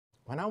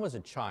When I was a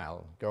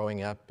child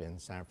growing up in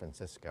San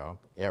Francisco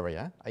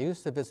area, I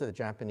used to visit the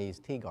Japanese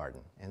tea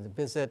garden and to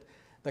visit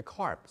the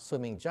carp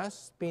swimming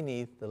just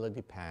beneath the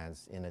lily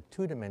pads in a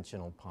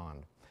two-dimensional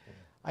pond.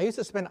 I used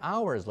to spend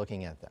hours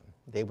looking at them.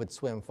 They would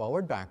swim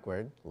forward,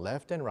 backward,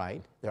 left and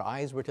right. Their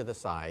eyes were to the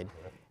side,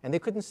 and they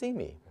couldn't see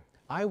me.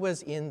 I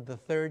was in the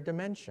third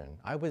dimension.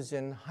 I was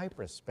in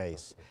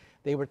hyperspace.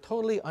 They were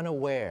totally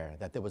unaware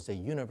that there was a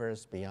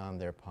universe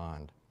beyond their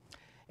pond.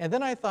 And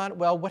then I thought,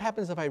 well, what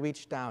happens if I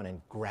reach down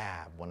and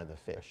grab one of the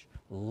fish,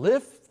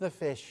 lift the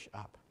fish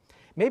up?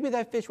 Maybe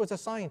that fish was a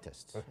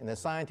scientist, and the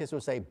scientist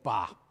would say,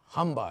 bah,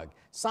 humbug,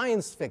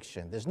 science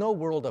fiction, there's no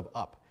world of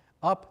up.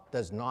 Up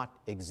does not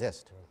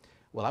exist.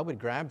 Well, I would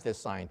grab this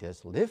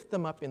scientist, lift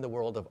them up in the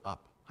world of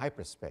up,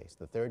 hyperspace,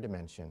 the third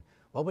dimension.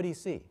 What would he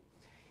see?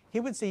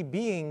 He would see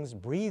beings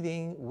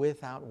breathing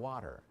without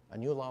water, a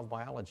new law of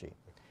biology.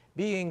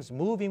 Beings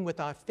moving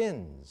without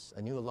fins,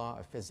 a new law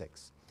of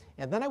physics.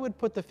 And then I would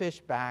put the fish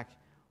back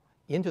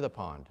into the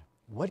pond.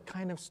 What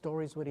kind of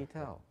stories would he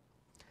tell?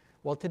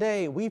 Well,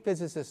 today, we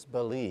physicists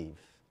believe,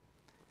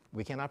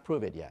 we cannot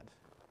prove it yet,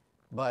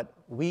 but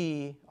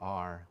we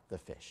are the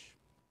fish.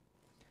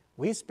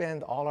 We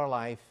spend all our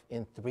life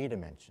in three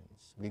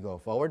dimensions. We go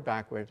forward,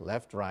 backward,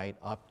 left, right,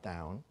 up,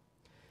 down,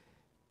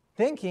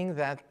 thinking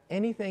that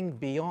anything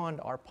beyond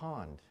our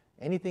pond,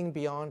 anything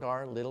beyond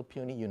our little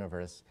puny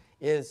universe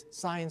is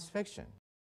science fiction.